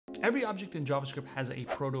Every object in JavaScript has a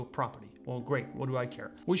proto property. Well, great, what do I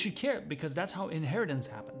care? We should care because that's how inheritance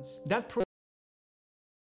happens. That